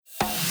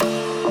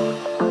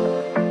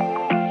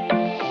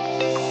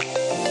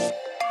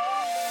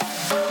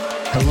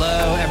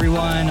Hello,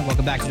 everyone.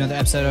 Welcome back to another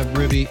episode of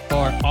Ruby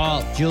for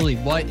All. Julie,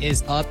 what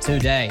is up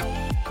today?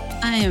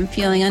 I am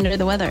feeling under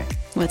the weather.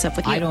 What's up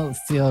with you? I don't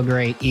feel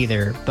great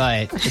either,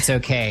 but it's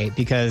okay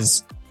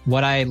because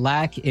what I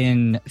lack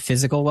in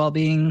physical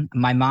well-being,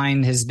 my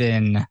mind has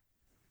been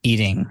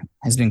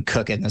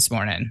cooking this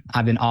morning.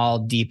 I've been all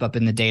deep up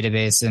in the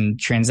database and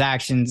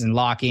transactions and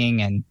locking,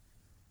 and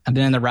I've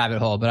been in the rabbit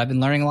hole, but I've been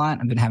learning a lot.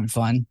 I've been having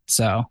fun.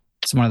 So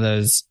it's one of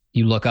those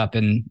you look up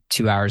in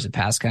 2 hours have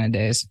passed kind of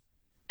days.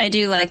 I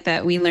do like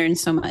that we learn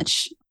so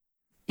much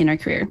in our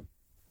career.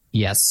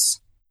 Yes.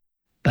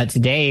 But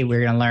today we're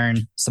going to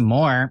learn some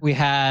more. We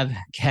have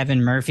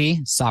Kevin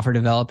Murphy, software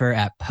developer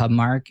at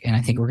PubMark. And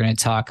I think we're going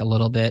to talk a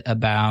little bit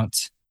about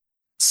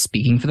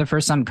speaking for the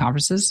first time at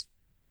conferences.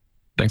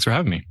 Thanks for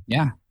having me.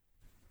 Yeah.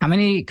 How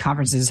many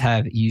conferences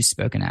have you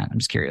spoken at? I'm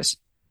just curious.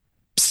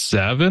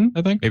 7,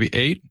 I think, maybe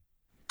 8.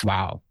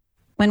 Wow.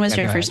 When was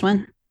your first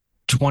one?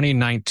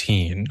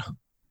 2019.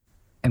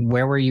 And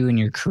where were you in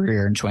your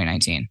career in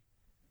 2019?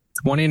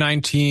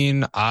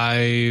 2019,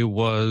 I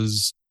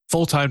was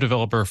full-time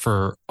developer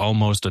for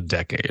almost a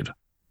decade.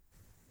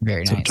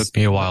 Very so nice. It took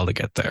me a while to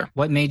get there.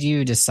 What made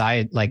you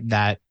decide like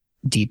that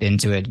deep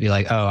into it to be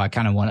like, oh, I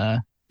kind of want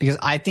to, because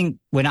I think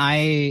when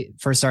I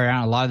first started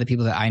out, a lot of the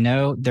people that I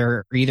know,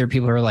 they're either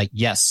people who are like,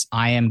 yes,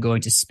 I am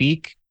going to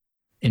speak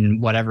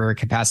in whatever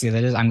capacity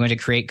that is. I'm going to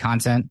create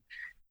content.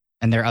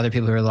 And there are other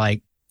people who are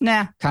like,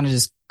 nah, kind of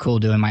just cool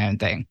doing my own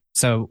thing.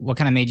 So what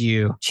kind of made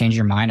you change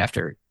your mind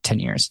after 10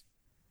 years?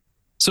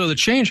 So the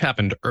change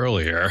happened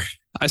earlier.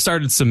 I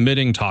started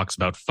submitting talks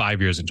about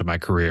 5 years into my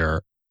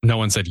career. No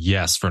one said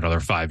yes for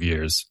another 5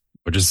 years,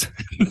 which is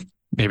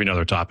maybe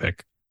another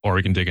topic, or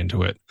we can dig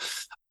into it.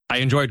 I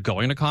enjoyed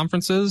going to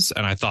conferences,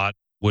 and I thought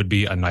would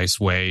be a nice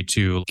way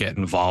to get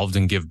involved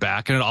and give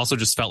back. And it also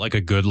just felt like a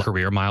good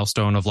career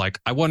milestone of like,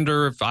 I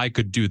wonder if I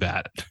could do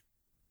that.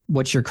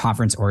 What's your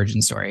conference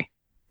origin story?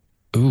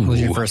 Ooh. What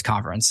was your first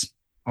conference?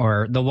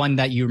 Or the one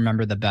that you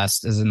remember the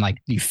best, as in like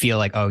you feel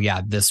like, oh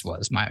yeah, this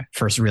was my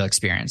first real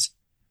experience.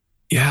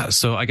 Yeah.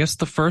 So I guess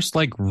the first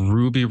like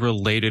Ruby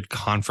related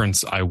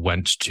conference I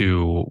went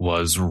to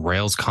was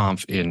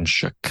RailsConf in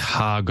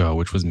Chicago,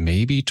 which was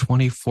maybe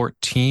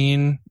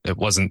 2014. It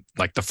wasn't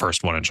like the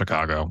first one in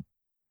Chicago.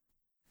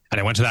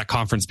 And I went to that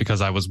conference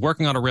because I was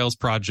working on a Rails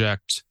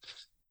project,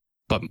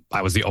 but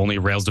I was the only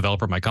Rails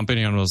developer at my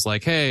company and was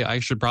like, hey, I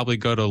should probably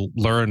go to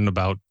learn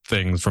about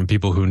things from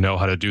people who know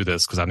how to do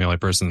this because I'm the only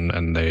person,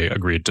 and they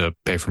agreed to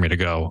pay for me to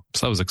go.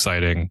 So that was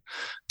exciting.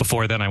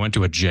 Before then, I went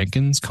to a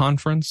Jenkins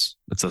conference.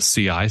 It's a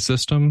CI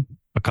system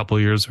a couple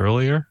of years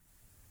earlier.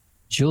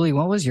 Julie,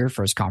 what was your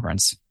first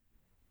conference?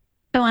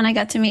 The one I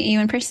got to meet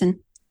you in person.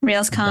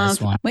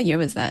 RailsConf. What year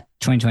was that?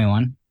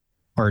 2021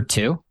 or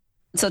 2?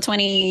 So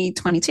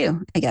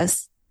 2022, I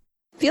guess.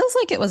 Feels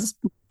like it was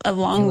a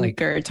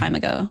longer time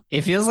ago.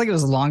 It feels like it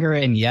was longer,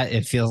 and yet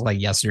it feels like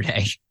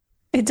yesterday.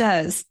 It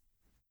does.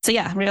 So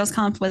yeah,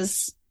 RailsConf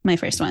was my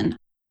first one.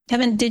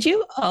 Kevin, did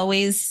you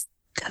always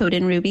code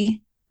in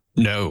Ruby?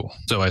 No.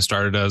 So I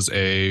started as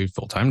a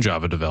full-time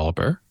Java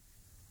developer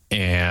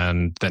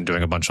and then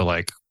doing a bunch of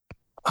like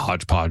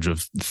hodgepodge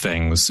of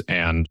things.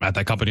 And at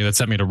that company that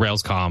sent me to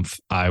RailsConf,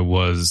 I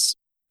was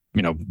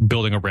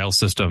building a Rails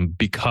system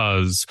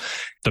because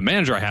the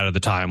manager I had at the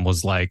time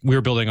was like, we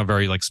were building a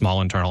very like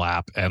small internal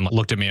app, and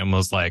looked at me and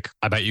was like,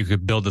 I bet you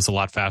could build this a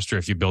lot faster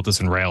if you built this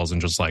in Rails and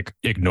just like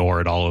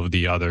ignored all of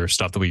the other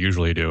stuff that we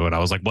usually do. And I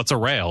was like, what's a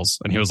Rails?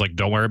 And he was like,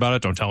 don't worry about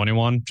it. Don't tell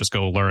anyone. Just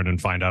go learn and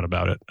find out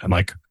about it. And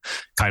like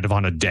kind of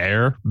on a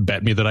dare,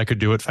 bet me that I could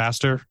do it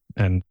faster.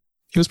 And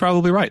he was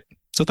probably right.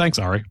 So thanks,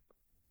 Ari.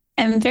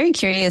 I'm very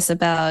curious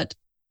about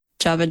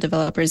Java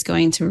developers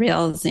going to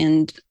Rails,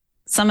 and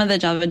some of the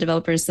Java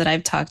developers that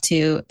I've talked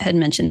to had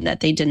mentioned that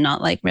they did not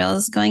like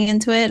Rails going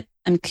into it.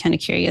 I'm kind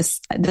of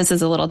curious. This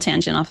is a little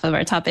tangent off of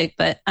our topic,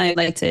 but I'd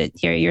like to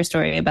hear your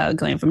story about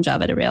going from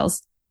Java to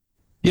Rails.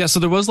 Yeah,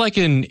 so there was like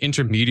an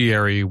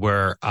intermediary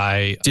where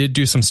I did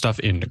do some stuff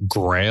in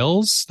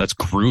Grails. That's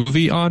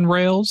Groovy on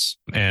Rails.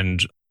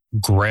 And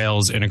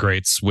Grails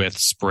integrates with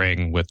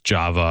Spring with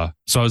Java.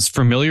 So I was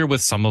familiar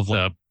with some of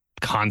the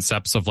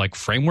concepts of like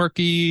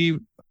frameworky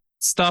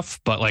stuff,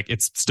 but like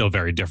it's still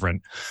very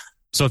different.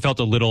 So it felt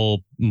a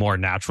little more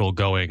natural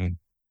going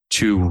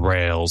to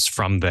Rails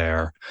from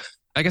there.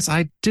 I guess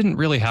I didn't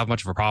really have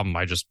much of a problem.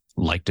 I just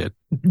liked it.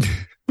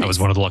 I was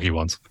one of the lucky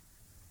ones.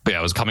 But yeah,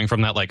 I was coming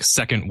from that like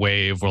second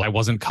wave where I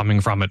wasn't coming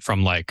from it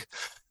from like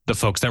the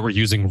folks that were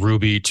using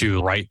Ruby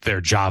to write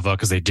their Java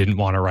because they didn't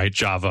want to write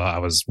Java. I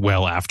was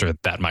well after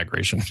that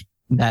migration.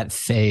 That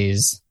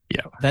phase.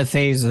 Yeah. That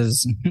phase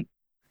is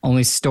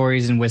only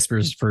stories and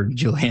whispers for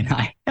Julie and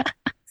I.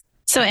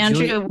 So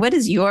Andrew, what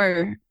is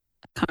your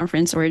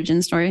conference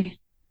origin story?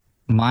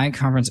 My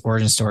conference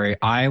origin story,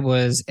 I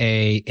was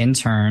a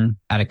intern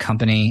at a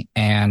company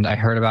and I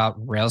heard about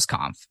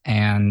RailsConf,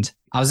 and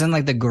I was in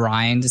like the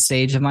grind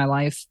stage of my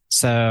life.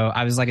 So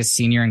I was like a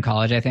senior in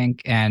college, I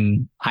think.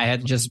 And I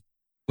had just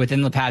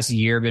within the past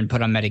year been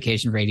put on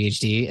medication for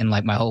ADHD, and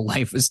like my whole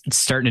life was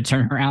starting to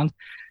turn around.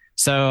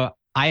 So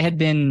I had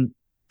been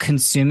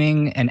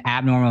consuming an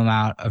abnormal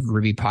amount of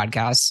Ruby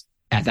podcasts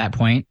at that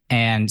point.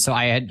 And so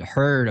I had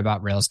heard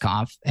about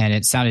RailsConf and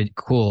it sounded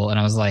cool. And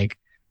I was like,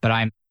 but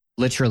I'm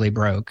literally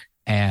broke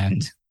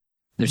and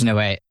there's no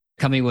way.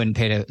 Company wouldn't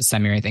pay to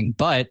send me or anything.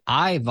 But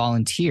I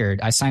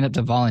volunteered. I signed up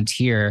to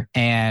volunteer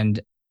and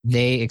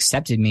they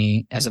accepted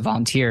me as a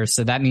volunteer.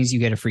 So that means you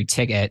get a free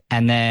ticket.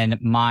 And then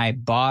my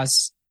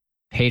boss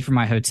paid for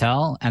my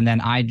hotel. And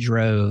then I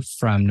drove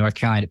from North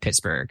Carolina to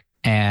Pittsburgh.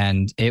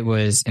 And it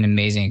was an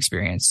amazing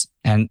experience.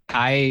 And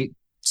I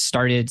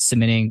started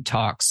submitting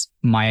talks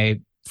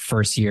my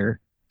first year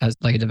as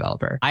like a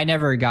developer. I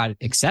never got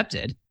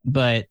accepted,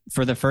 but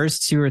for the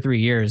first 2 or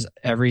 3 years,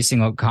 every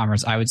single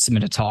conference, I would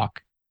submit a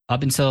talk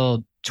up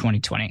until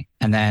 2020.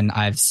 And then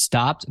I've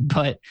stopped.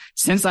 But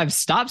since I've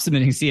stopped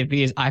submitting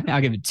CFPs, I've now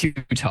given 2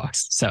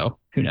 talks. So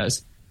who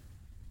knows?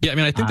 Yeah, I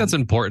mean, I think that's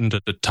important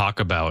to talk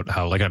about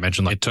how, like I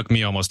mentioned, like, it took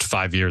me almost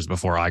 5 years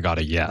before I got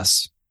a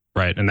yes.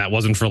 Right. And that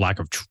wasn't for lack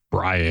of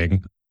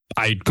trying.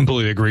 I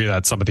completely agree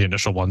that some of the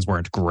initial ones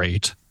weren't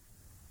great,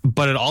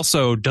 but it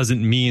also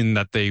doesn't mean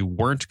that they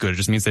weren't good. It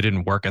just means they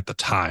didn't work at the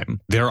time.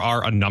 There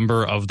are a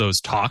number of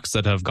those talks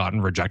that have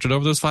gotten rejected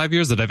over those 5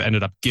 years that I've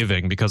ended up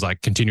giving because I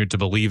continued to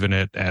believe in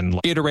it and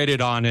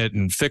iterated on it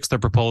and fixed the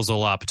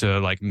proposal up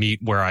to like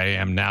meet where I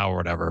am now or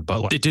whatever.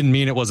 But it didn't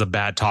mean it was a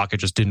bad talk. It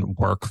just didn't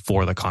work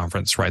for the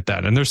conference right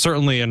then. And there's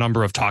certainly a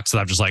number of talks that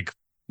I've just like,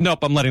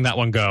 nope, I'm letting that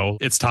one go.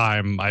 It's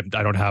time. I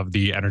don't have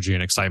the energy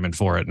and excitement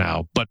for it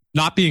now. But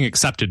not being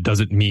accepted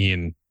doesn't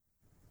mean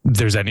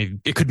there's any,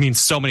 it could mean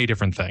so many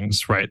different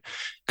things, right? It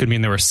could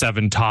mean there were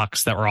 7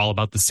 talks that were all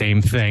about the same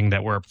thing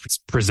that were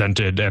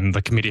presented and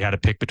the committee had to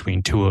pick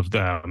between 2 of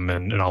them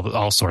and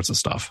all sorts of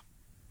stuff.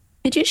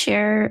 Could you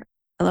share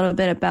a little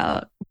bit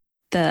about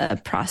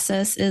the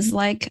process is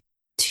like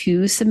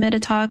to submit a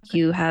talk?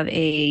 You have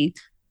a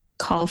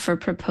call for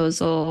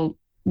proposal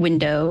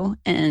window,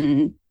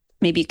 and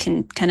maybe you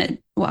can kind of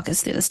walk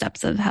us through the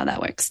steps of how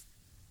that works.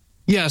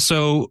 Yeah,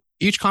 so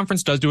each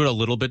conference does do it a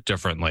little bit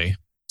differently.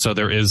 So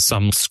there is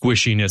some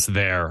squishiness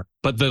there.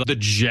 But the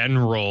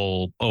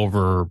general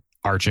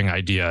overarching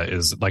idea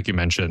is, like you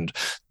mentioned,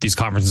 these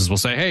conferences will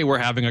say, hey, we're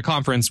having a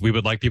conference. We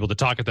would like people to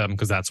talk at them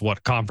because that's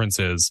what conference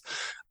is.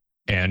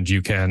 And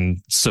you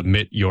can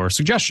submit your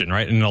suggestion,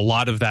 right? And a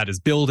lot of that is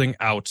building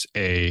out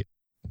a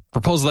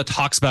proposal that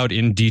talks about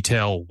in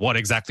detail what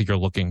exactly you're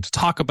looking to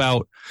talk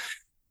about.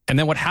 And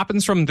then what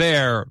happens from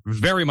there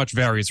very much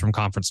varies from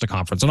conference to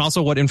conference. And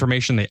also what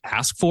information they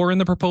ask for in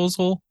the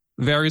proposal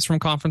varies from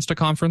conference to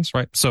conference,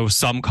 right? So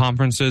some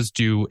conferences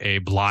do a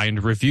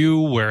blind review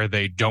where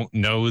they don't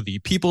know the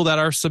people that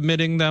are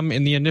submitting them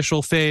in the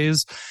initial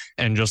phase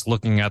and just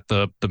looking at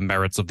the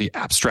merits of the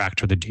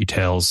abstract or the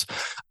details.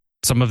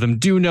 Some of them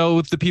do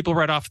know the people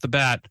right off the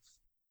bat.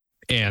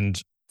 And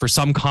for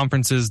some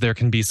conferences, there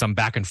can be some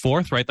back and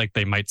forth, right? Like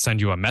they might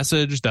send you a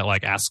message that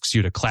like asks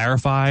you to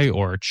clarify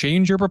or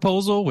change your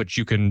proposal, which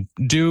you can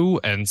do.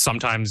 And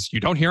sometimes you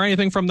don't hear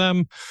anything from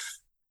them.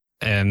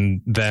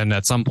 And then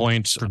at some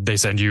point, they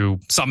send you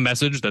some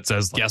message that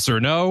says yes or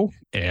no,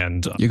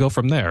 and you go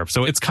from there.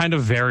 So it's kind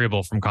of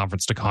variable from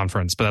conference to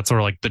conference, but that's sort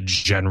of like the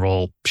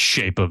general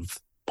shape of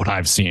what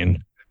I've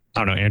seen. I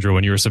don't know, Andrew,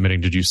 when you were submitting,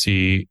 did you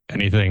see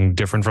anything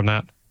different from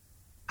that?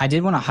 I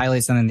did want to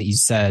highlight something that you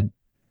said,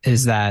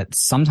 is that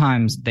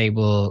sometimes they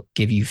will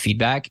give you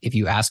feedback if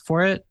you ask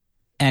for it.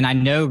 And I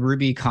know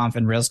RubyConf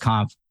and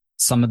RailsConf,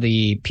 some of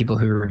the people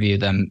who review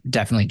them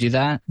definitely do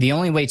that. The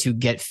only way to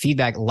get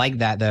feedback like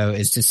that, though,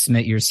 is to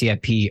submit your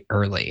CFP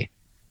early.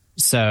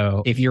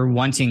 So if you're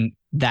wanting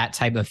that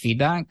type of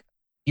feedback,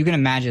 you can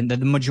imagine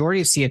that the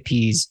majority of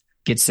CFPs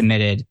get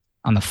submitted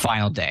on the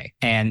final day.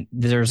 And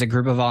there's a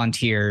group of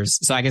volunteers.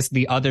 So I guess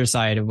the other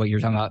side of what you're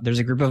talking about, there's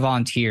a group of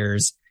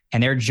volunteers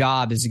and their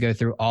job is to go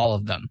through all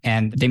of them.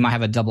 And they might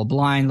have a double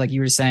blind, like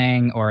you were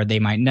saying, or they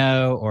might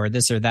know, or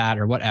this or that,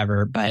 or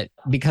whatever. But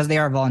because they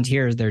are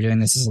volunteers, they're doing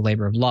this as a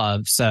labor of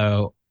love.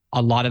 So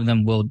a lot of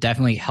them will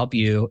definitely help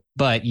you,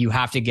 but you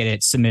have to get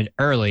it submitted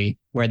early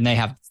when they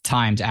have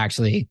time to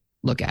actually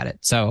look at it.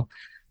 So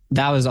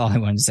that was all I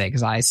wanted to say,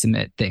 because I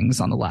submit things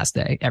on the last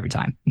day every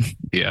time.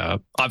 Yeah.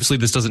 Obviously,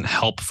 this doesn't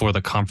help for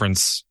the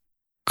conference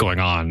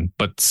going on,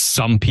 but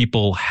some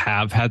people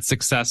have had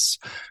success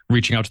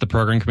reaching out to the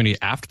program committee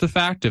after the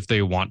fact if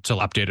they want to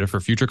update it for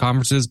future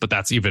conferences. But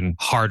that's even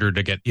harder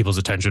to get people's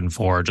attention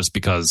for, just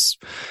because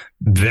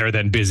they're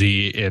then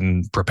busy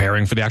in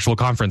preparing for the actual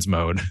conference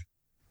mode.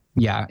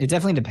 Yeah, it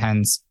definitely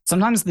depends.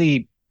 Sometimes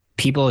the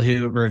people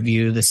who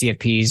review the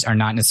CFPs are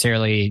not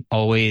necessarily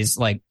always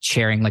like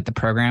sharing like the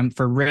program.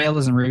 For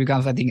Rails and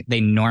RubyConf, I think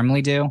they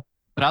normally do.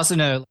 But I also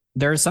know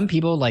there are some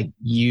people, like,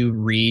 you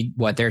read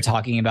what they're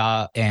talking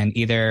about and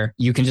either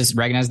you can just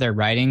recognize their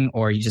writing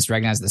or you just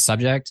recognize the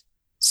subject.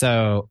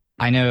 So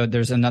I know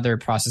there's another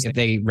process. If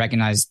they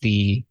recognize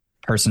the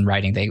person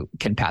writing, they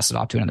can pass it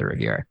off to another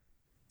reviewer.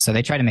 So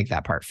they try to make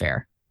that part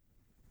fair.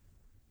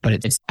 But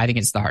I think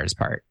it's the hardest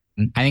part.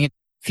 I think it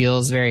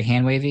feels very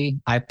hand wavy.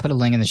 I put a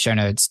link in the show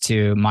notes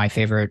to my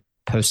favorite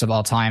post of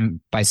all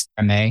time by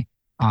Sarah May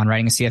on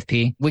writing a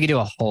CFP. We could do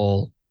a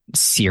whole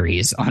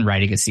series on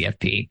writing a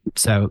CFP.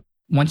 So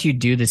once you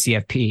do the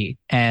CFP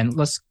and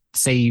let's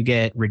say you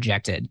get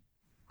rejected,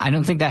 I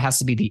don't think that has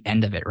to be the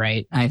end of it,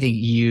 right? I think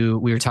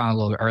we were talking a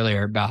little bit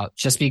earlier about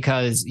just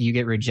because you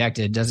get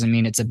rejected doesn't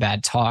mean it's a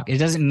bad talk. It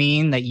doesn't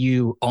mean that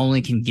you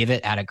only can give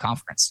it at a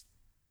conference.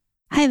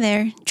 Hi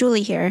there,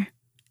 Julie here.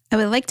 I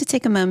would like to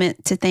take a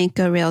moment to thank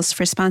GoRails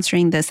for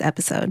sponsoring this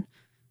episode.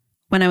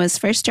 When I was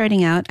first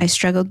starting out, I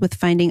struggled with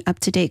finding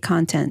up-to-date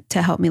content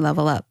to help me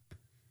level up.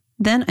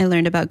 Then I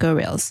learned about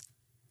GoRails.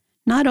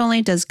 Not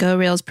only does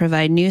GoRails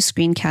provide new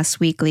screencasts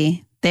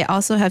weekly, they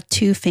also have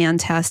 2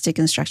 fantastic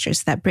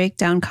instructors that break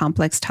down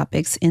complex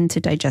topics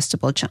into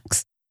digestible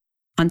chunks.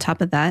 On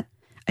top of that,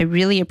 I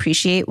really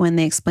appreciate when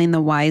they explain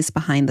the whys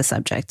behind the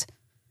subject.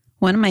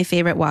 One of my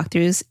favorite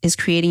walkthroughs is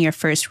creating your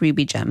first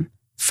Ruby gem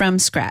from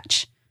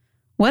scratch.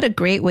 What a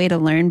great way to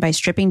learn by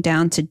stripping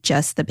down to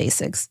just the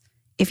basics.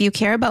 If you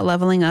care about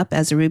leveling up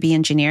as a Ruby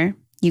engineer,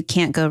 you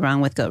can't go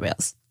wrong with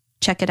GoRails.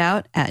 Check it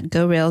out at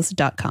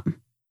gorails.com.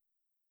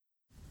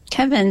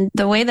 Kevin,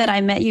 the way that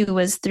I met you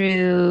was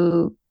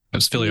through... It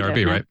was Philly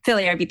RB, right?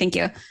 Philly RB, thank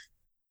you.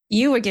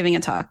 You were giving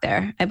a talk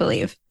there, I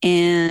believe.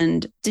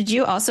 And did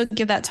you also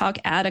give that talk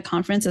at a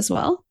conference as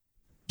well?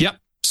 Yep.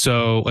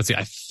 So let's see.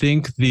 I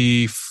think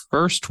the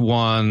first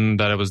one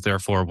that I was there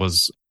for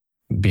was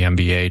the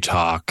MBA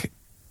talk.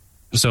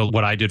 So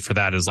what I did for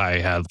that is I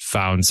have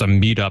found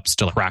some meetups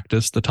to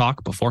practice the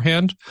talk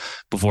beforehand,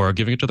 before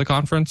giving it to the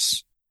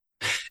conference.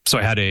 So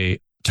I had a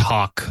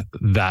talk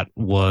that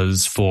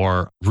was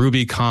for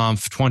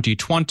RubyConf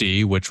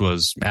 2020, which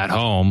was at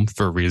home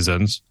for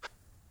reasons.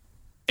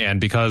 And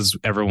because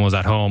everyone was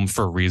at home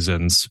for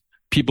reasons,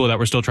 people that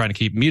were still trying to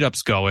keep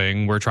meetups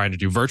going were trying to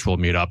do virtual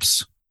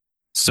meetups.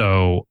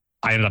 So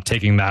I ended up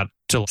taking that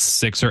to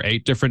 6 or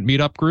 8 different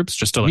meetup groups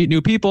just to meet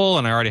new people.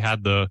 And I already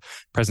had the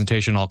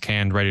presentation all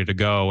canned, ready to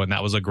go. And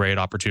that was a great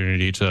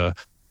opportunity to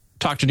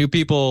talk to new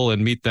people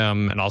and meet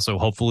them, and also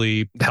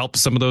hopefully help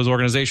some of those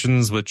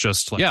organizations with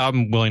just like, yeah,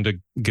 I'm willing to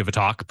give a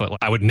talk, but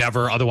I would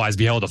never otherwise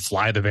be able to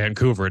fly to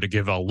Vancouver to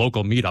give a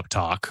local meetup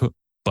talk.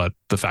 But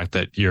the fact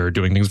that you're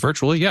doing things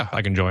virtually, yeah,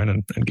 I can join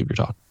and give your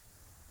talk.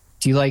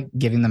 Do you like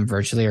giving them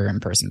virtually or in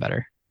person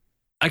better?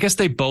 I guess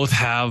they both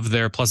have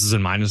their pluses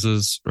and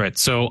minuses, right?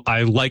 So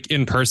I like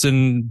in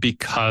person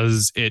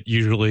because it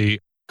usually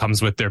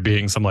comes with there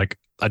being some like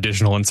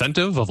additional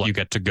incentive of like you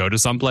get to go to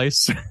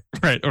someplace,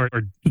 right? Or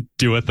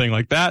do a thing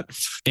like that.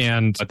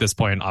 And at this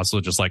point,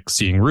 also just like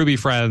seeing Ruby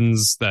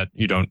friends that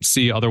you don't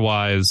see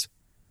otherwise.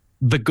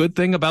 The good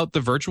thing about the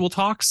virtual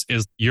talks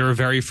is you're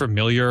very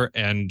familiar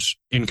and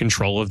in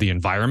control of the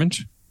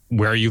environment.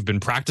 Where you've been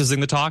practicing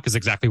the talk is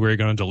exactly where you're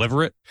going to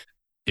deliver it.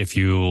 If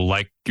you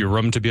like your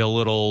room to be a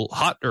little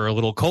hot or a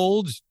little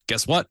cold,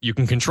 guess what? You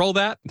can control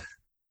that.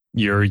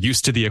 You're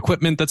used to the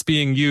equipment that's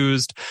being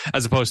used,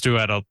 as opposed to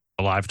at a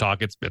live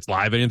talk. It's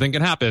live, anything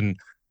can happen.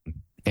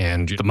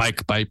 And the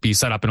mic might be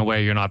set up in a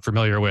way you're not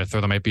familiar with,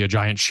 or there might be a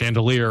giant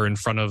chandelier in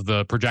front of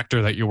the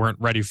projector that you weren't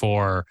ready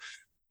for,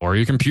 or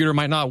your computer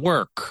might not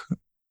work.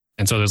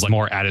 And so there's like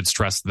more added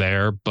stress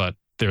there, but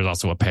there's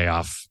also a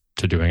payoff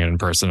to doing it in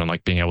person and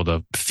like being able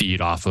to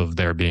feed off of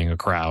there being a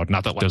crowd.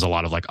 Not that there's a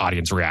lot of like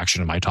audience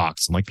reaction in my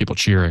talks and like people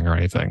cheering or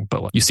anything,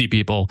 but like, you see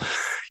people,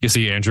 you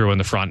see Andrew in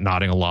the front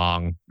nodding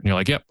along and you're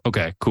like, yep,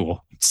 okay,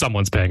 cool.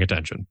 Someone's paying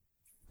attention.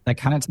 That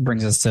kind of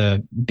brings us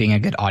to being a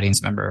good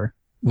audience member,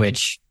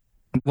 which,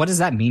 what does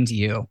that mean to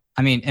you?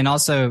 I mean, and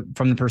also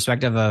from the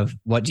perspective of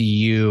what do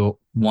you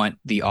want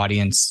the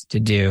audience to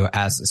do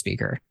as a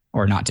speaker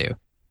or not do?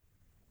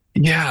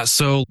 Yeah.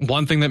 So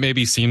one thing that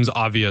maybe seems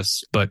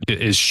obvious, but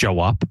is show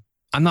up.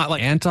 I'm not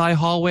like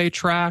anti-hallway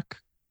track.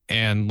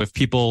 And if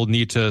people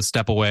need to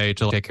step away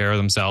to take care of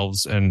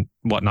themselves and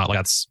whatnot, like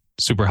that's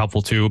super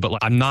helpful too. But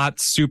like, I'm not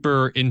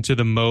super into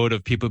the mode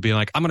of people being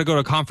like, I'm going to go to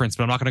a conference,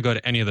 but I'm not going to go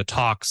to any of the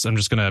talks. I'm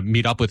just going to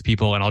meet up with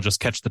people and I'll just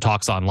catch the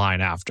talks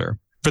online after.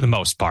 For the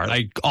most part.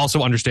 I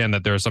also understand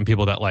that there are some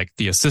people that like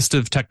the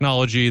assistive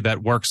technology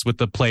that works with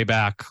the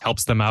playback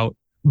helps them out.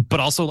 But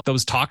also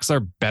those talks are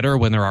better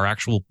when there are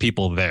actual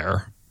people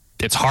there.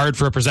 It's hard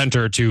for a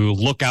presenter to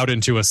look out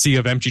into a sea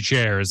of empty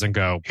chairs and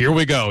go, here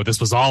we go. This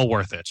was all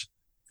worth it.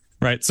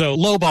 Right. So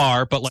low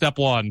bar, but step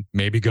one,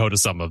 maybe go to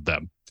some of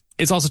them.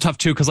 It's also tough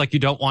too, because like you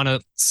don't want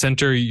to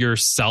center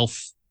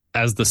yourself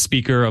as the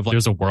speaker of like,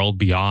 there's a world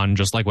beyond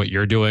just like what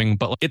you're doing.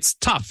 But it's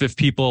tough if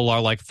people are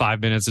like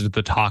 5 minutes into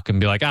the talk and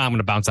be like, I'm going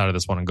to bounce out of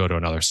this one and go to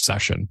another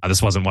session.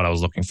 This wasn't what I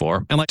was looking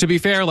for. And like, to be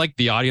fair, like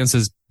the audience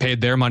has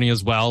paid their money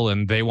as well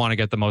and they want to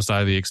get the most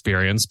out of the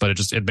experience, but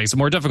it makes it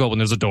more difficult when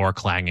there's a door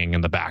clanging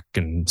in the back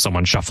and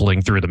someone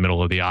shuffling through the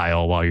middle of the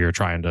aisle while you're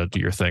trying to do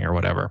your thing or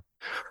whatever.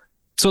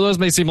 So those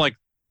may seem like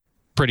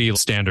pretty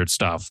standard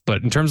stuff,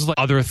 but in terms of like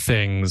other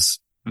things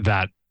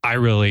that I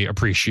really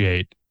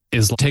appreciate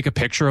is take a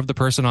picture of the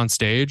person on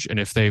stage. And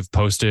if they've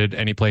posted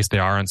any place they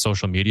are on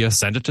social media,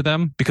 send it to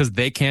them, because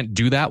they can't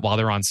do that while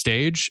they're on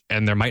stage.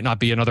 And there might not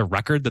be another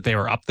record that they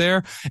were up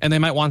there. And they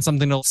might want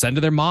something to send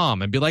to their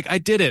mom and be like, I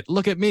did it.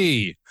 Look at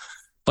me.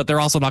 But they're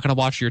also not going to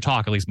watch your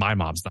talk. At least my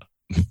mom's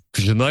not.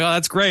 She's like, oh,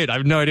 that's great. I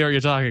have no idea what you're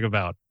talking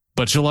about.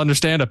 but she'll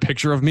understand a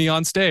picture of me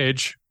on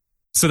stage.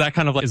 So that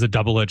kind of like is a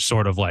double-edged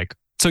sort of like,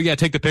 so yeah,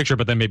 take the picture,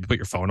 but then maybe put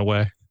your phone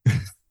away.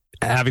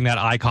 Having that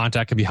eye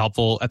contact can be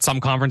helpful. At some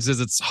conferences,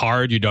 it's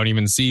hard. You don't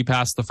even see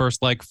past the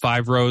first like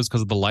 5 rows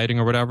because of the lighting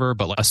or whatever,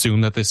 but like,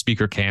 assume that the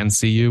speaker can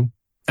see you.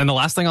 And the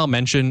last thing I'll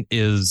mention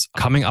is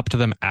coming up to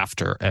them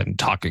after and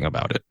talking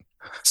about it.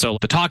 So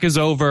the talk is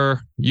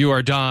over, you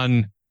are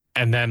done,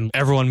 and then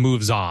everyone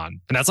moves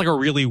on. And that's like a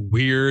really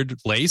weird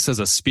place as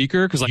a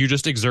speaker because like, you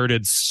just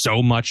exerted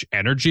so much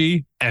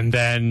energy and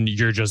then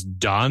you're just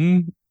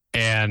done.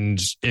 And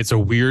it's a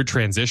weird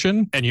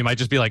transition. And you might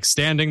just be like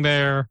standing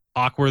there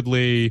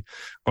awkwardly,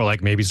 or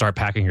like maybe start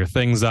packing your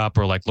things up,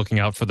 or like looking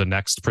out for the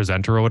next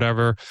presenter or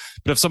whatever.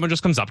 But if someone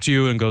just comes up to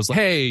you and goes,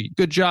 hey,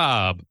 good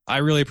job, I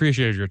really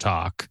appreciated your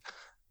talk,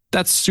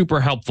 that's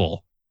super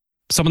helpful.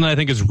 Someone that I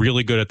think is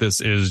really good at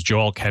this is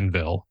Joel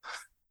Kenville,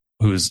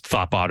 who's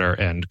Thoughtbotter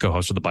and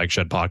co-host of the Bike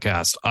Shed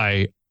podcast.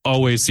 I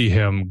always see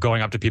him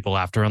going up to people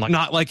after and like,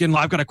 not like in,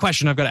 I've got a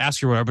question, I've got to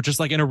ask you or whatever, but just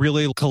like in a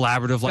really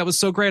collaborative, like, that was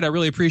so great, I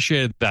really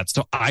appreciated that.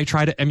 So I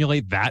try to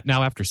emulate that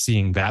now after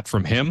seeing that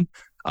from him,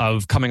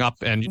 of coming up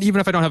and even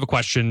if I don't have a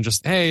question,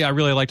 just, hey, I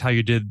really liked how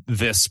you did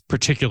this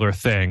particular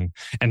thing.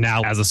 And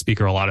now as a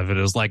speaker, a lot of it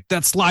is like,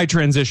 that slide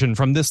transition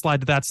from this slide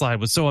to that slide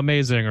was so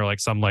amazing, or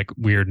like some like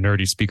weird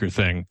nerdy speaker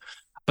thing.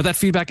 But that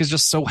feedback is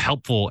just so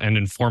helpful and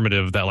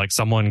informative that like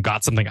someone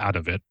got something out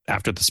of it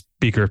after the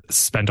speaker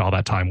spent all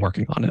that time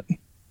working on it.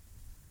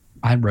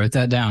 I wrote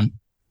that down.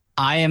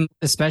 I am,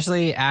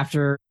 especially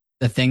after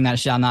the thing that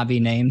shall not be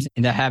named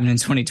that happened in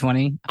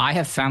 2020, I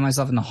have found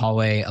myself in the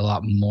hallway a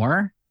lot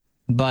more.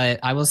 But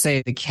I will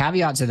say the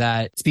caveat to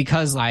that is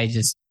because I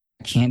just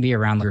can't be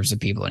around groups of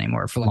people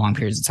anymore for long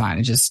periods of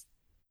time.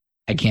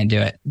 I can't do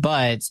it.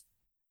 But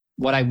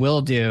what I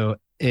will do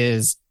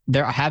is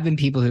there have been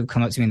people who've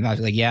come up to me and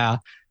be like, yeah,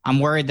 I'm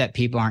worried that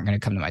people aren't going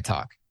to come to my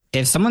talk.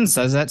 If someone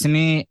says that to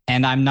me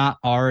and I'm not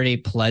already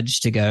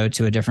pledged to go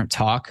to a different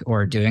talk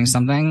or doing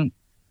something,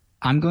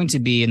 I'm going to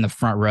be in the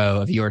front row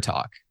of your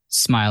talk,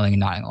 smiling and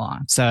nodding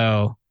along.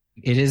 So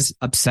it is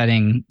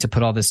upsetting to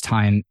put all this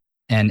time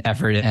and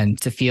effort, and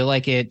to feel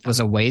like it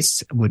was a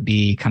waste would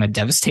be kind of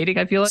devastating,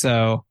 I feel like.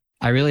 So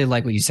I really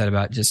like what you said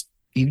about just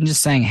even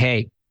just saying,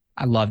 hey,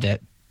 I loved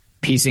it,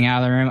 piecing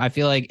out of the room. I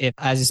feel like if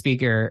as a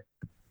speaker,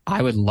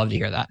 I would love to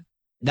hear that.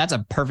 That's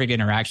a perfect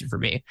interaction for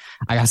me.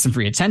 I got some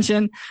free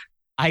attention.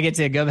 I get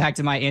to go back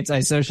to my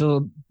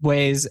antisocial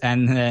ways,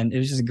 and then it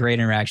was just a great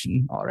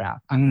interaction all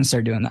around. I'm going to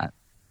start doing that.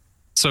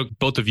 So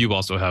both of you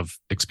also have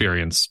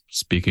experience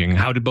speaking.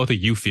 How did both of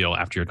you feel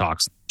after your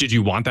talks? Did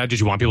you want that? Did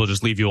you want people to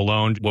just leave you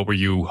alone? What were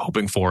you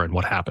hoping for and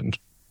what happened?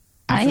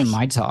 After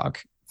my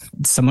talk,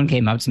 someone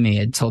came up to me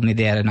and told me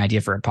they had an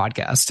idea for a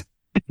podcast.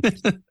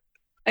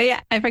 Oh yeah,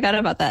 I forgot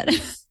about that.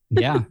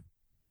 Yeah,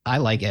 I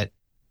like it,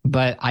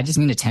 but I just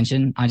need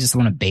attention. I just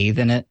want to bathe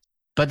in it.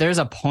 But there's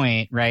a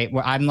point, right,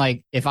 where I'm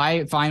like, if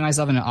I find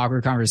myself in an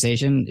awkward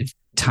conversation, if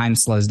time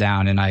slows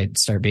down and I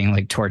start being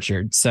like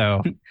tortured.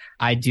 So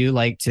I do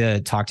like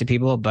to talk to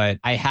people, but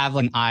I have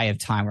an eye of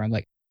time where I'm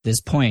like,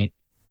 this point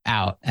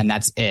out and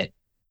that's it.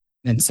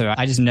 And so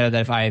I just know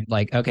that if I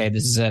like, okay,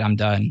 this is it, I'm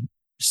done,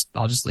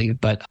 I'll just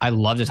leave. But I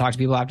love to talk to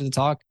people after the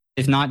talk,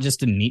 if not just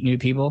to meet new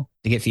people,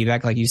 to get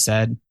feedback, like you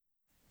said.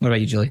 What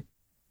about you, Julie?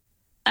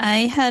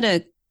 I had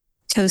a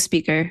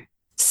co-speaker.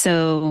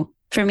 So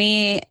for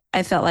me,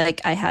 I felt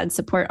like I had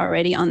support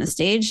already on the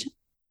stage.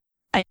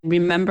 I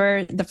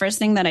remember the first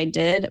thing that I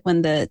did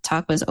when the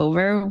talk was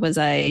over was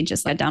I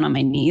just got down on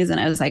my knees and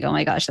I was like, oh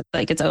my gosh,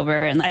 like it's over.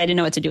 And I didn't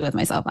know what to do with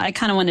myself. I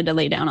kind of wanted to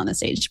lay down on the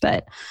stage,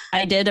 but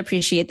I did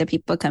appreciate the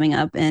people coming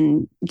up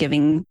and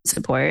giving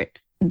support.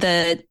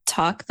 The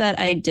talk that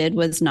I did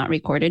was not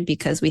recorded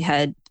because we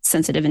had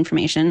sensitive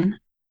information,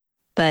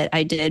 but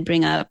I did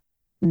bring up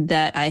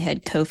that I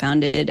had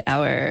co-founded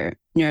our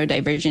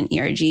neurodivergent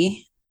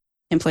ERG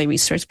employee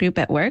resource group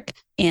at work.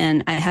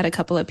 And I had a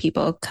couple of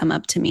people come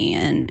up to me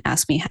and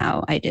ask me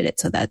how I did it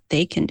so that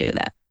they can do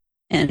that.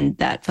 And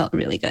that felt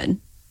really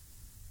good.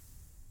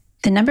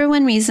 The number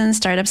one reason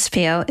startups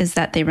fail is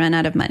that they run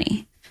out of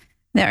money.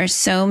 There are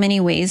so many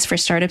ways for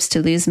startups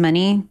to lose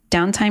money.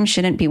 Downtime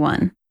shouldn't be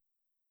one.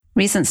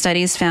 Recent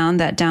studies found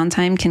that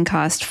downtime can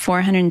cost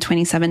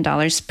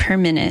 $427 per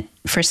minute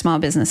for small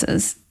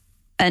businesses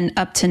and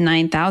up to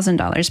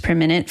 $9,000 per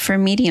minute for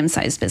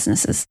medium-sized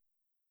businesses.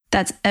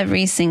 That's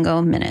every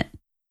single minute.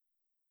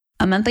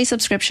 A monthly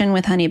subscription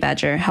with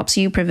Honeybadger helps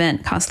you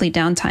prevent costly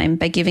downtime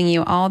by giving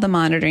you all the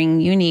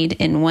monitoring you need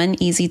in one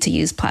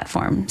easy-to-use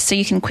platform, so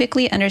you can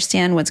quickly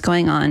understand what's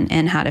going on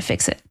and how to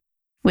fix it,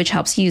 which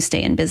helps you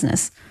stay in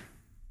business.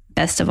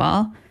 Best of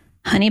all,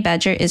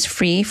 Honeybadger is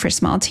free for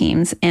small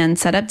teams, and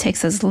setup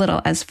takes as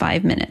little as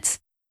 5 minutes.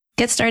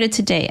 Get started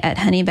today at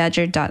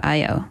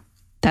honeybadger.io.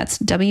 That's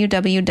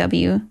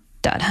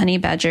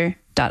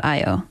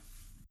www.honeybadger.io.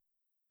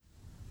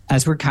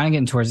 As we're kind of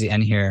getting towards the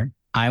end here,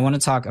 I want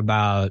to talk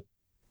about,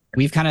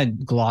 we've kind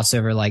of glossed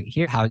over like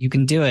here, how you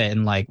can do it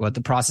and like what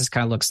the process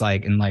kind of looks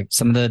like and like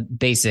some of the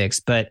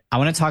basics, but I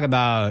want to talk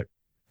about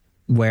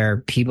where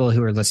people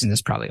who are listening to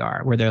this probably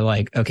are, where they're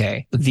like,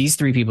 okay, these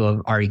 3 people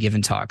have already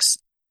given talks.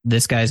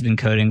 This guy's been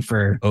coding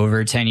for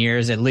over 10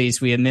 years, at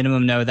least. We at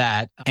minimum know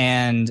that.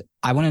 And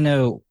I want to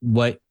know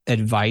what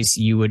advice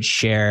you would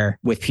share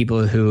with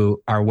people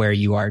who are where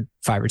you are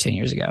 5 or 10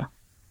 years ago.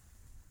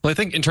 Well, I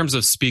think in terms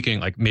of speaking,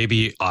 like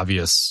maybe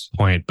obvious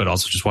point, but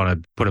also just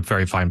want to put a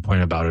very fine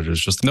point about it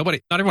is just not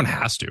everyone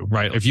has to,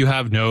 right? If you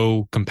have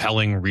no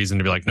compelling reason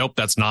to be like, nope,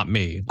 that's not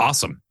me.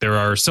 Awesome. There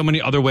are so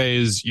many other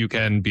ways you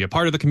can be a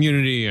part of the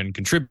community and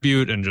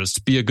contribute and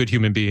just be a good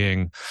human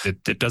being.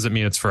 It doesn't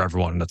mean it's for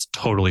everyone. That's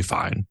totally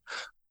fine.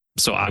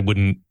 So I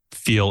wouldn't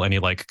feel any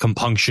like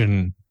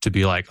compunction to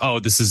be like,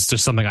 oh, this is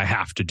just something I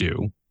have to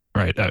do.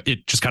 Right.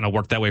 It just kind of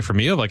worked that way for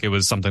me. Like it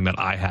was something that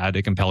I had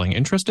a compelling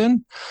interest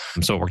in.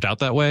 So it worked out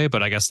that way.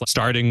 But I guess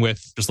starting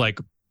with just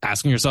like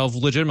asking yourself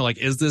legitimately, like,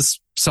 is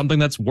this something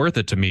that's worth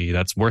it to me?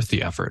 That's worth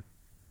the effort.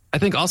 I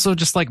think also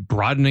just like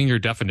broadening your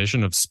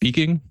definition of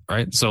speaking,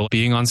 right? So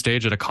being on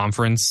stage at a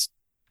conference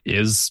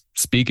is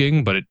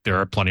speaking, but there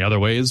are plenty of other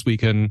ways we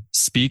can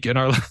speak in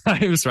our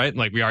lives, right? And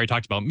like we already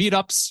talked about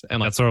meetups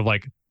and that's sort of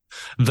like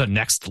the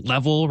next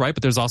level, right?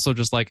 But there's also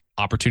just like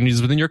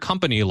opportunities within your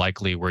company,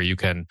 likely where you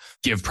can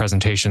give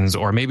presentations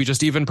or maybe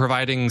just even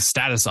providing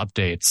status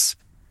updates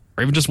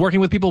or even just working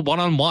with people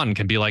one-on-one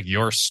can be like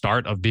your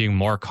start of being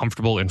more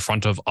comfortable in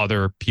front of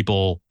other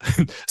people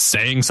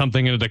saying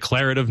something in a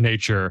declarative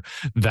nature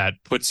that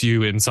puts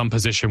you in some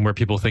position where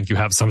people think you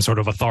have some sort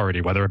of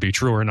authority, whether it be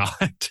true or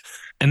not.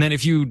 And then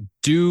if you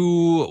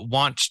do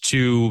want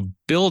to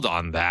build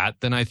on that,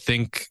 then I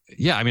think,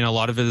 yeah, I mean, a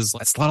lot of it is,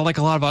 it's a lot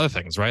of other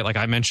things, right? Like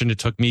I mentioned, it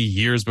took me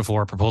years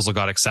before a proposal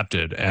got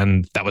accepted.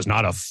 And that was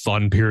not a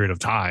fun period of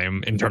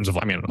time in terms of,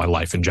 I mean, my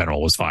life in general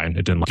was fine.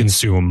 It didn't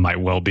consume my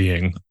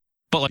well-being.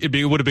 But like,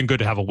 it would have been good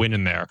to have a win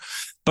in there.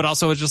 But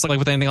also it's just like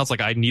with anything else, like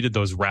I needed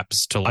those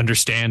reps to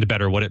understand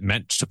better what it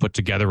meant to put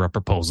together a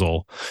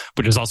proposal,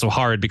 which is also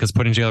hard because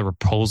putting together a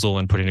proposal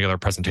and putting together a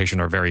presentation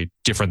are very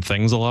different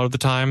things a lot of the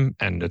time.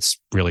 And it's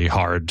really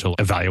hard to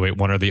evaluate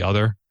one or the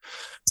other.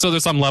 So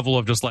there's some level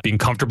of just like being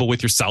comfortable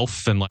with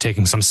yourself and like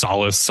taking some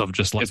solace of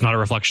just like, it's not a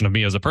reflection of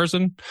me as a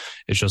person.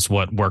 It's just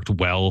what worked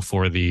well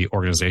for the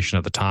organization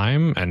at the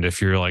time. And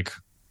if you're like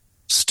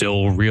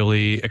still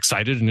really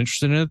excited and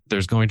interested in it,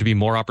 there's going to be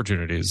more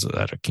opportunities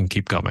that it can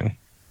keep coming.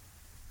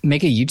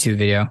 Make a YouTube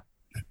video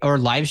or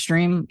live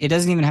stream. It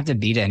doesn't even have to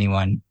be to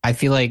anyone. I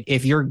feel like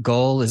if your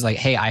goal is like,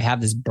 hey, I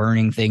have this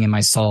burning thing in my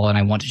soul and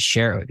I want to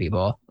share it with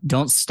people,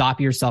 don't stop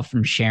yourself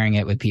from sharing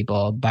it with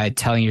people by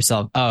telling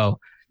yourself, oh,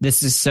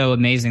 this is so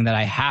amazing that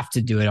I have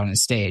to do it on a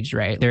stage,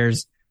 right?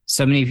 There's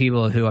so many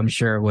people who I'm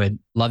sure would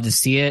love to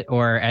see it,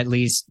 or at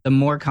least the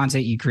more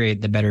content you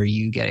create, the better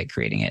you get at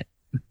creating it.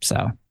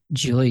 So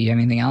Julie, you have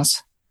anything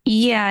else?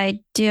 Yeah,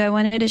 I do. I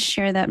wanted to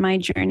share that my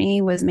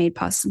journey was made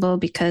possible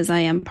because I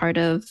am part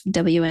of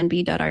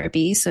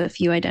WNB.RB. So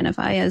if you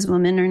identify as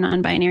woman or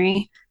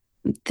non-binary,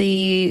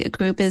 the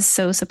group is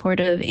so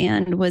supportive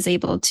and was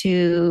able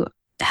to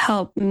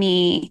help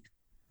me.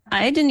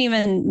 I didn't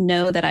even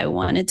know that I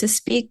wanted to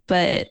speak,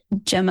 but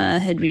Gemma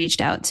had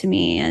reached out to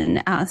me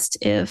and asked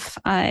if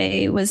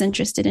I was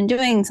interested in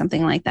doing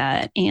something like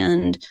that.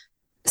 And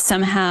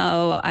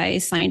somehow I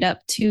signed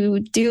up to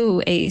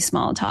do a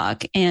small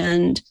talk.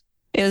 And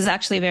it was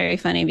actually very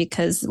funny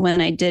because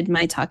when I did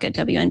my talk at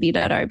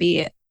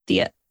WNB.RB,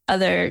 the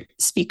other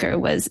speaker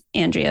was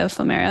Andrea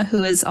Fomera,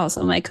 who is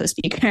also my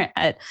co-speaker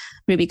at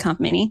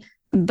RubyConf Mini.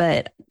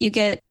 But you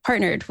get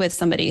partnered with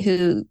somebody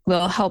who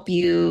will help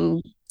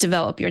you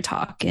develop your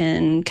talk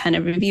and kind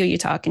of review your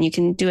talk, and you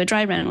can do a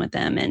dry run with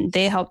them. And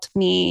they helped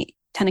me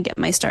kind of get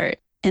my start.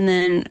 And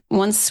then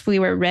once we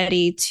were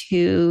ready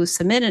to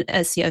submit a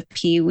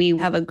CFP, we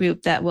have a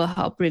group that will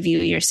help review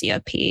your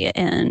CFP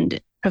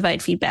and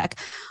provide feedback.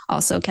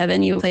 Also,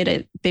 Kevin, you played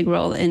a big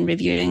role in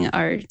reviewing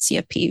our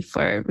CFP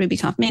for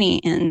RubyConf Mini,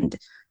 and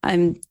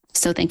I'm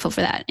so thankful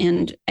for that.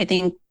 And I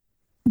think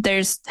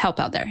there's help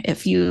out there.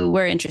 If you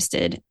were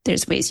interested,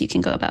 there's ways you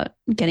can go about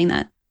getting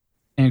that.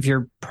 And if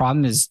your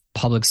problem is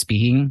public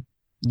speaking,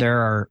 there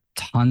are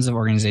tons of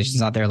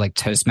organizations out there like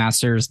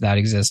Toastmasters that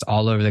exist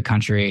all over the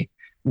country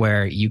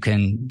where you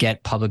can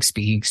get public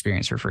speaking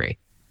experience for free.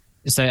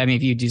 So, I mean,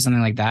 if you do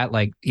something like that,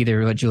 like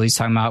either what Julie's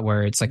talking about,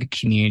 where it's like a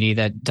community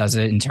that does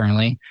it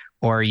internally,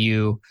 or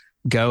you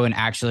go and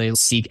actually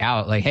seek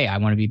out like, hey, I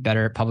want to be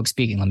better at public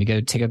speaking. Let me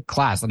go take a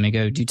class. Let me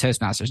go do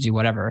Toastmasters, do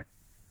whatever.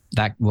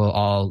 That will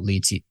all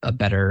lead to a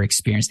better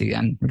experience at the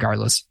end,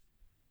 regardless.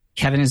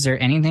 Kevin, is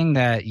there anything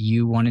that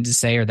you wanted to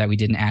say or that we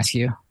didn't ask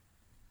you?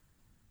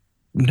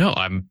 No,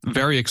 I'm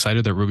very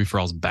excited that Ruby for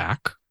All's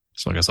back.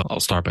 So I guess I'll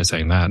start by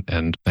saying that.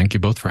 And thank you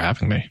both for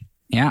having me.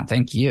 Yeah,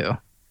 thank you.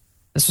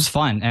 This was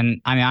fun.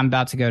 And I mean, I'm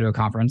about to go to a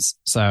conference.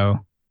 So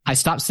I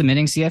stopped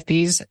submitting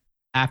CFPs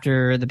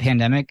after the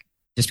pandemic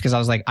just because I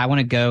was like, I want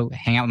to go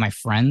hang out with my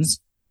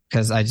friends,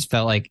 because I just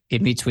felt like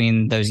in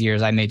between those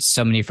years, I made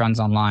so many friends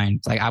online.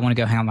 It's like, I want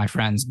to go hang out with my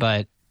friends,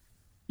 but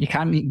you're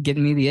kind of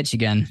getting me the itch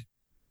again.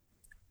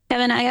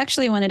 Kevin, I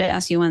actually wanted to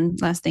ask you one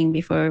last thing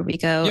before we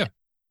go. Yeah.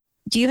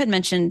 You had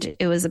mentioned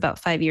it was about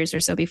 5 years or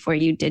so before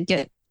you did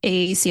get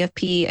a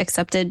CFP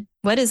accepted,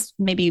 what is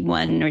maybe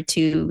one or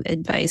two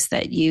advice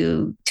that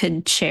you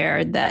could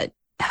share that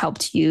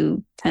helped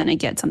you kind of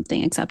get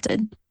something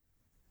accepted?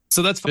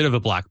 So that's a bit of a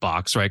black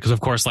box, right? Because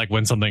of course, like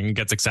when something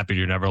gets accepted,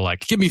 you're never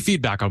like, give me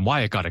feedback on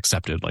why it got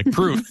accepted, like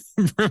prove.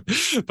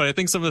 But I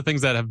think some of the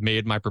things that have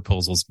made my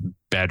proposals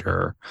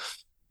better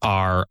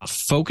are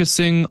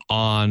focusing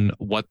on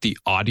what the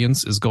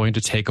audience is going to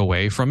take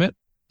away from it,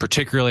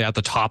 particularly at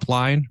the top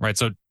line, right?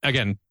 So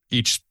again,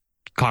 each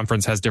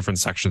conference has different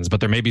sections, but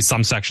there may be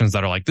some sections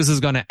that are like, this is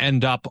going to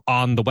end up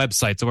on the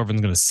website, so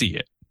everyone's going to see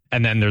it.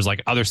 And then there's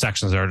like other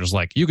sections that are just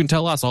like, you can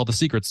tell us all the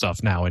secret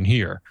stuff now in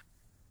here.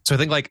 So I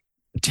think like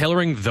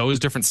tailoring those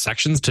different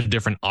sections to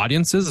different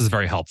audiences is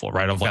very helpful,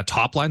 right? Of like a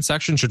top line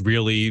section should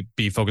really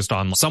be focused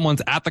on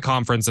someone's at the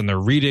conference and they're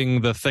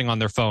reading the thing on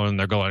their phone and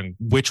they're going,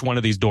 which one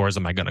of these doors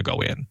am I going to go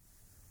in?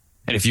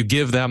 And if you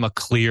give them a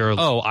clear,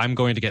 oh, I'm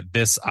going to get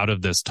this out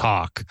of this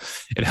talk,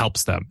 it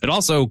helps them. It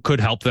also could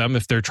help them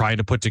if they're trying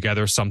to put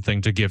together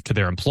something to give to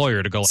their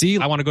employer to go, see,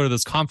 I want to go to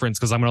this conference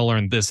because I'm going to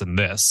learn this and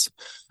this.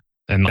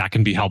 And that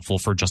can be helpful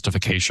for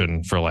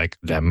justification for like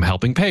them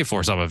helping pay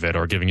for some of it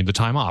or giving you the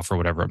time off or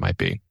whatever it might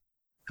be.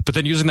 But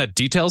then using that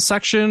details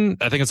section,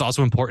 I think it's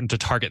also important to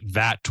target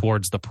that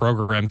towards the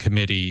program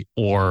committee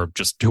or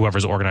just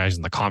whoever's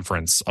organizing the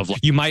conference. Of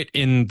like, you might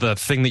in the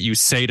thing that you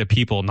say to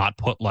people not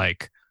put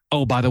like,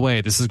 oh, by the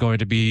way, this is going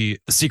to be,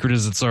 the secret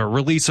is it's a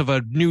release of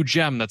a new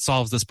gem that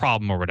solves this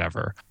problem or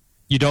whatever.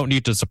 You don't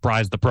need to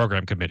surprise the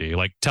program committee.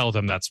 Like tell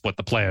them that's what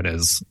the plan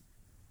is.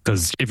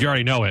 Because if you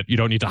already know it, you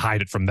don't need to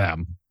hide it from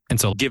them. And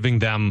so giving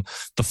them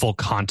the full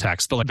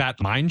context, but like that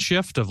mind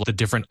shift of the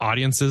different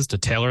audiences to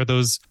tailor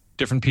those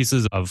different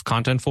pieces of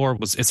content for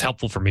it's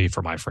helpful for me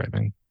for my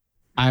framing.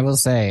 I will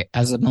say,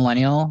 as a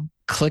millennial,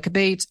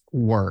 clickbait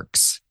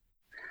works.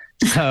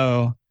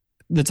 So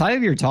the title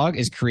of your talk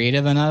is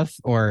creative enough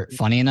or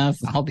funny enough,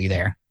 I'll be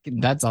there.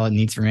 That's all it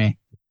needs for me.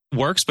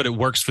 Works, but it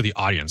works for the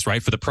audience,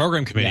 right? For the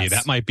program committee,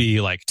 that might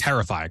be like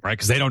terrifying, right?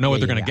 Because they don't know what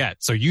they're going to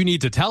get. So you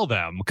need to tell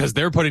them because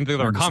they're putting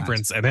together a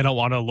conference and they don't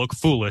want to look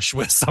foolish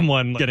with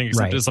someone getting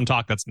accepted to some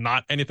talk that's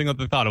not anything that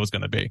they thought it was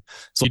going to be.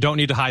 So you don't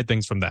need to hide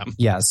things from them.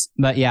 Yes.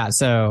 But yeah,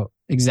 so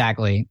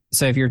exactly.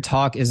 So if your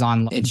talk is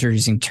on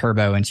introducing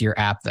Turbo into your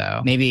app,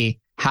 though, maybe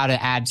how to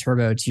add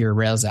Turbo to your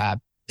Rails app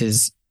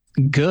is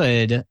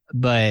good.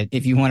 But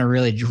if you want to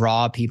really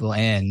draw people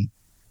in,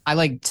 I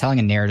like telling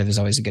a narrative is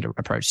always a good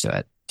approach to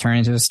it. Turn it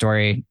into a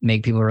story,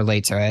 make people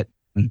relate to it.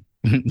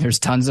 There's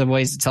tons of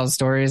ways to tell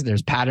stories.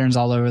 There's patterns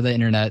all over the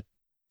internet.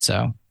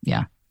 So,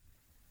 yeah.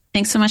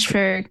 Thanks so much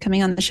for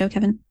coming on the show,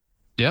 Kevin.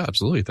 Yeah,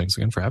 absolutely. Thanks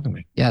again for having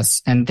me.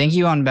 Yes. And thank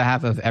you on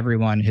behalf of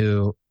everyone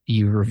who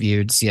you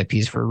reviewed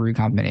CFPs for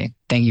RubyConf Mini.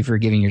 Thank you for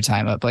giving your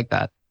time up like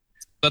that.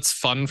 That's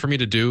fun for me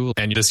to do.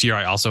 And this year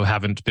I also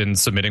haven't been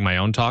submitting my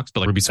own talks,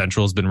 but like Ruby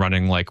Central has been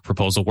running like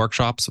proposal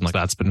workshops and like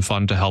that's been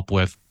fun to help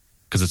with.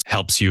 Because it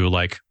helps you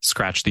like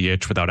scratch the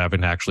itch without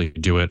having to actually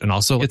do it. And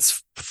also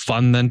it's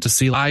fun then to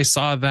see, I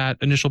saw that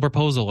initial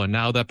proposal and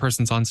now that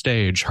person's on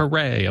stage.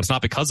 Hooray. It's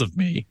not because of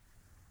me,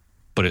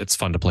 but it's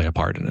fun to play a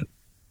part in it.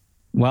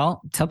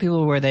 Well, tell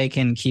people where they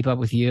can keep up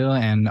with you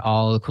and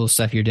all the cool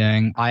stuff you're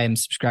doing. I am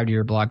subscribed to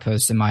your blog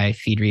post in my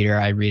feed reader.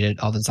 I read it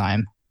all the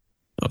time.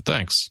 Oh,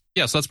 thanks.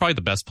 Yeah, so that's probably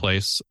the best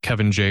place,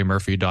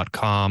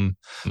 kevinjmurphy.com.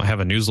 I have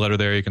a newsletter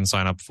there you can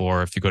sign up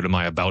for. If you go to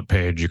my About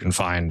page, you can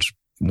find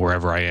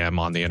wherever I am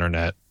on the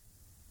internet.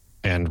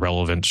 And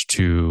relevant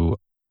to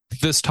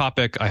this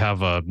topic, I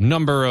have a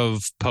number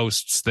of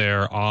posts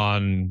there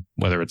on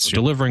whether it's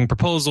delivering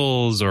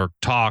proposals or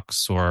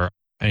talks or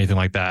anything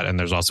like that. And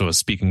there's also a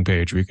speaking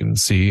page where you can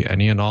see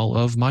any and all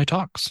of my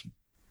talks.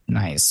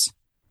 Nice.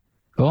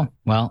 Cool.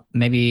 Well,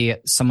 maybe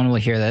someone will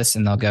hear this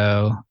and they'll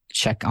go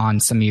check on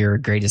some of your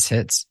greatest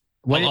hits.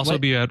 I'll also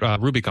be at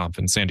RubyConf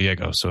in San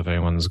Diego. So if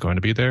anyone's going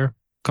to be there,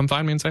 come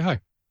find me and say hi.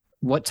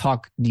 What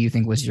talk do you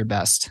think was your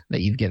best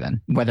that you've given,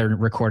 whether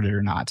recorded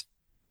or not?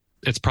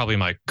 It's probably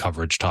my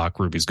coverage talk.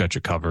 Ruby's got you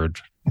covered.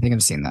 I think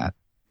I've seen that.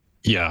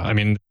 Yeah. I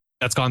mean,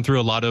 that's gone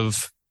through a lot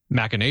of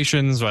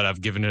machinations, right?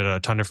 I've given it a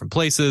ton of different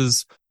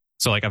places.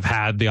 So like I've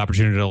had the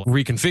opportunity to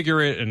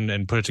reconfigure it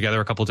and put it together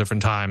a couple of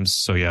different times.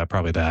 So yeah,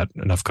 probably that.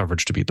 Enough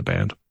coverage to beat the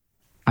band.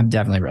 I've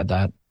definitely read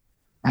that.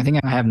 I think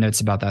I have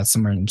notes about that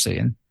somewhere I'm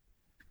seeing.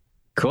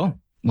 Cool.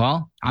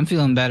 Well, I'm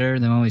feeling better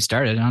than when we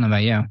started. I don't know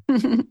about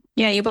you.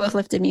 Yeah, you both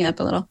lifted me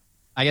up a little.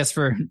 I guess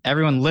for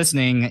everyone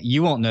listening,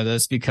 you won't know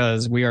this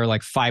because we are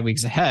like 5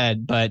 weeks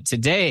ahead, but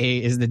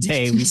today is the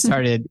day we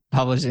started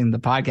publishing the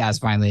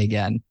podcast finally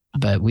again.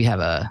 But we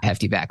have a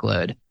hefty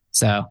backload.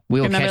 So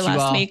we will catch you all.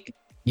 Last week?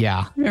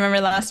 Yeah.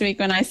 Remember last week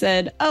when I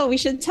said, oh, we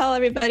should tell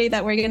everybody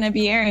that we're going to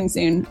be airing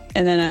soon.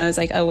 And then I was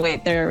like, oh,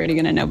 wait, they're already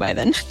going to know by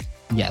then.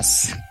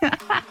 Yes.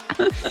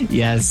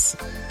 Yes.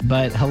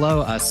 But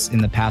hello, us in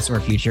the past or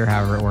future,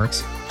 however it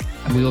works.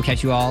 We will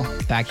catch you all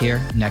back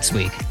here next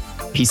week.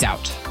 Peace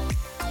out.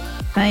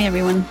 Bye,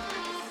 everyone.